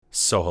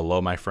So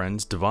hello my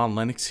friends, Devon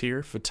Lennox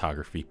here,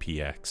 Photography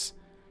PX.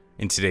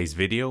 In today's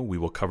video, we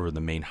will cover the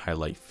main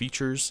highlight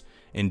features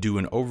and do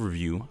an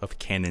overview of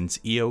Canon's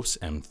EOS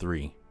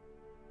M3.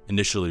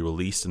 Initially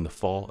released in the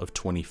fall of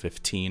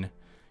 2015,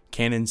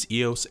 Canon's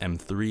EOS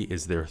M3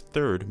 is their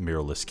third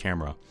mirrorless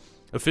camera.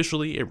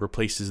 Officially, it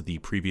replaces the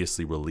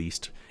previously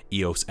released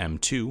EOS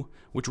M2,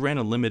 which ran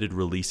a limited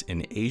release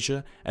in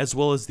Asia, as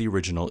well as the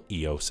original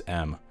EOS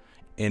M.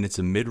 And it's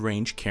a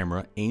mid-range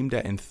camera aimed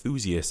at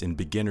enthusiasts and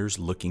beginners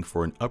looking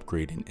for an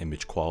upgrade in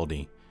image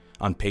quality.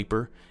 On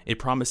paper, it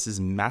promises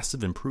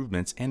massive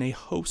improvements and a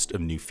host of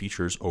new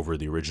features over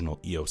the original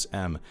EOS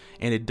M,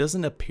 and it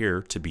doesn't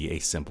appear to be a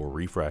simple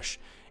refresh.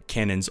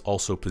 Canon's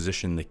also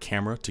positioned the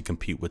camera to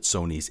compete with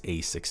Sony's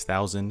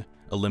a6000,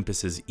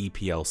 Olympus's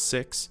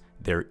EPL6,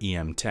 their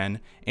EM10,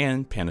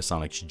 and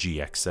Panasonic's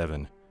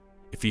GX7.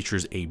 It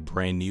features a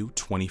brand new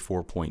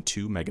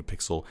 24.2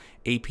 megapixel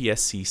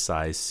APS-C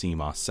size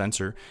CMOS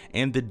sensor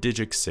and the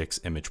Digic 6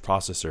 image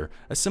processor,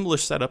 a similar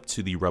setup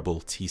to the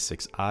Rebel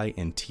T6i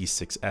and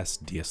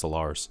T6s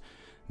DSLRs.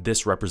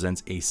 This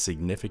represents a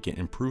significant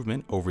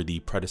improvement over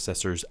the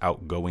predecessor's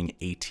outgoing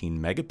 18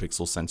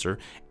 megapixel sensor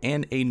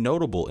and a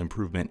notable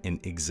improvement in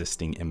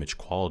existing image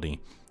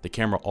quality. The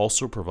camera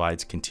also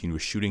provides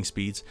continuous shooting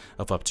speeds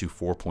of up to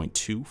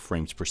 4.2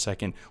 frames per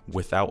second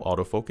without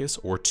autofocus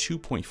or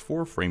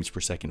 2.4 frames per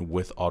second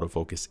with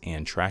autofocus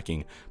and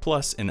tracking,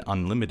 plus an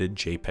unlimited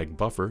JPEG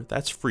buffer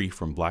that's free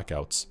from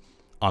blackouts.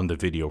 On the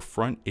video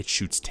front, it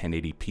shoots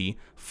 1080p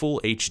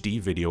full HD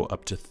video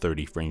up to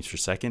 30 frames per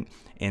second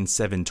and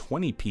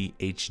 720p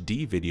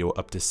HD video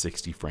up to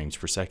 60 frames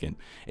per second.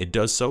 It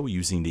does so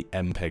using the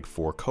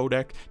MPEG-4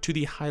 codec to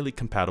the highly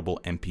compatible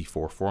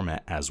MP4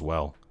 format as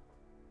well.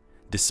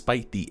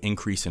 Despite the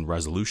increase in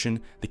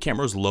resolution, the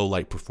camera's low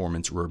light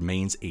performance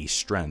remains a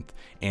strength,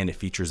 and it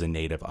features a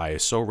native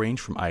ISO range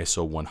from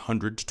ISO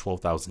 100 to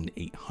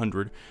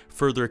 12,800,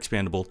 further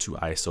expandable to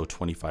ISO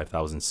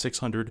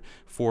 25,600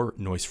 for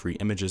noise-free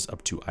images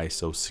up to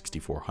ISO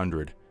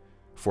 6400.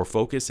 For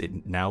focus,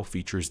 it now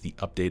features the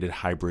updated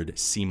hybrid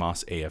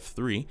CMOS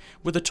AF3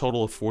 with a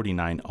total of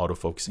 49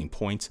 autofocusing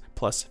points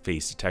plus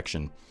phase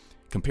detection.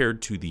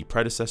 Compared to the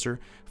predecessor,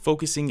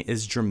 focusing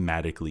is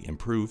dramatically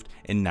improved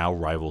and now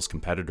rivals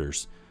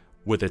competitors.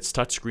 With its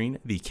touchscreen,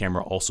 the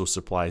camera also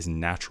supplies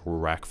natural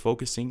rack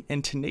focusing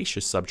and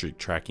tenacious subject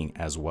tracking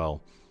as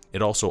well.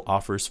 It also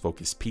offers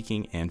focus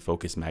peaking and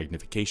focus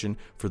magnification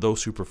for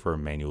those who prefer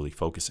manually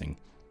focusing.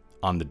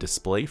 On the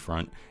display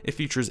front, it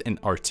features an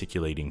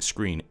articulating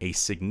screen, a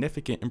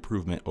significant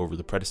improvement over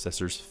the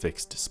predecessor's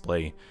fixed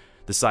display.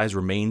 The size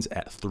remains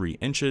at 3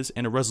 inches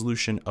and a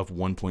resolution of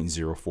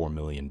 1.04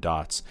 million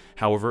dots.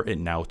 However, it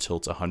now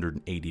tilts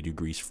 180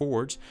 degrees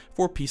forwards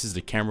for pieces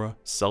of camera,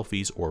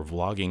 selfies, or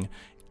vlogging,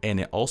 and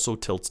it also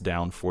tilts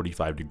down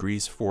 45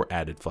 degrees for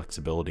added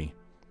flexibility.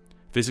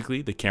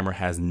 Physically, the camera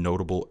has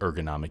notable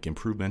ergonomic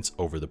improvements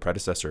over the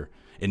predecessor.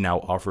 It now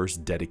offers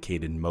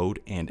dedicated mode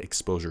and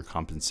exposure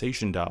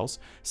compensation dials,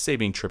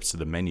 saving trips to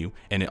the menu,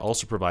 and it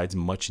also provides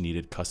much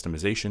needed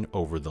customization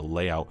over the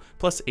layout,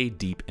 plus a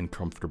deep and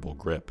comfortable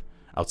grip.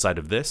 Outside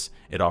of this,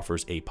 it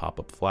offers a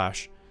pop-up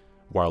flash,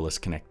 wireless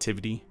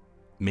connectivity,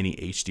 mini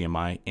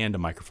HDMI, and a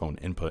microphone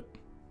input.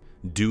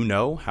 Do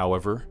know,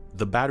 however,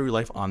 the battery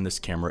life on this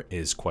camera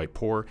is quite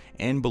poor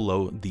and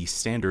below the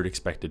standard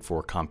expected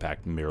for a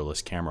compact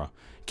mirrorless camera.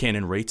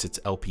 Canon rates its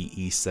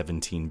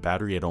LPE17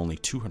 battery at only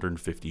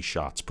 250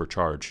 shots per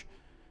charge.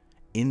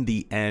 In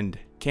the end,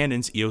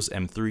 Canon's EOS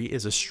M3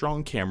 is a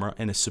strong camera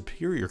and a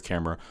superior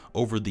camera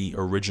over the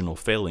original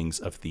failings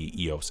of the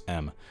EOS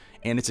M,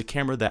 and it's a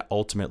camera that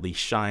ultimately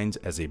shines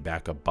as a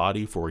backup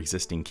body for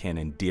existing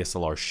Canon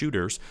DSLR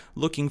shooters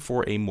looking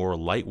for a more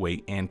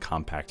lightweight and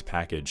compact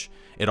package.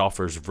 It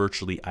offers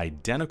virtually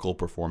identical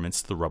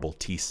performance to the Rebel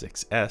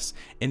T6s,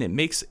 and it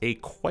makes a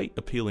quite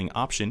appealing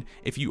option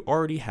if you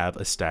already have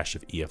a stash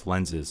of EF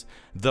lenses,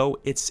 though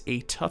it's a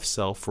tough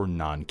sell for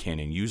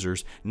non-Canon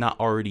users not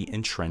already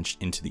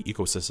entrenched into the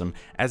ecosystem,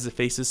 as it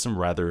faces some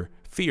rather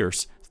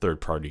fierce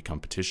third-party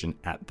competition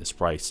at this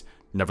price.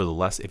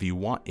 Nevertheless, if you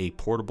want a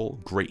portable,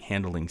 great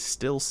handling,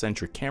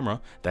 still-centric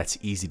camera that's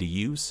easy to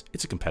use,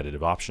 it's a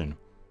competitive option.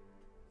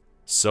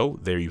 So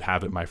there you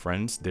have it, my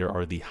friends. There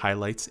are the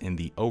highlights in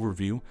the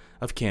overview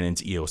of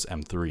Canon's EOS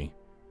M3.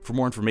 For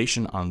more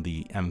information on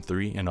the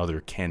M3 and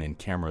other Canon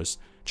cameras,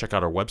 check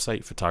out our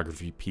website,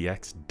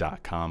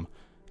 photographypx.com.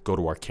 Go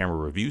to our camera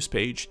reviews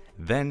page,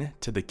 then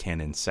to the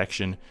Canon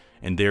section,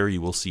 and there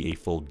you will see a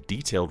full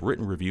detailed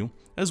written review,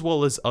 as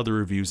well as other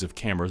reviews of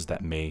cameras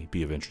that may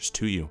be of interest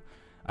to you.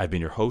 I've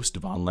been your host,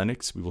 Devon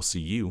Lennox. We will see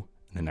you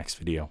in the next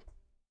video.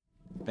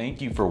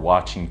 Thank you for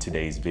watching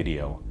today's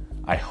video.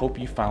 I hope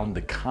you found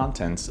the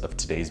contents of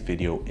today's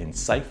video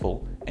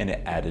insightful and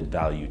it added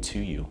value to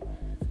you.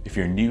 If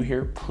you're new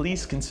here,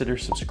 please consider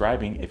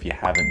subscribing if you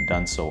haven't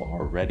done so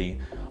already.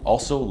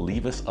 Also,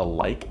 leave us a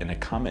like and a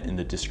comment in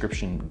the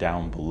description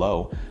down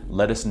below.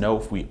 Let us know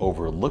if we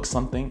overlooked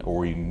something or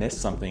we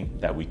missed something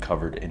that we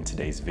covered in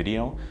today's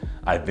video.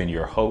 I've been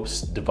your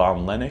host,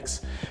 Devon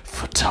Lennox,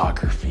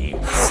 Photography.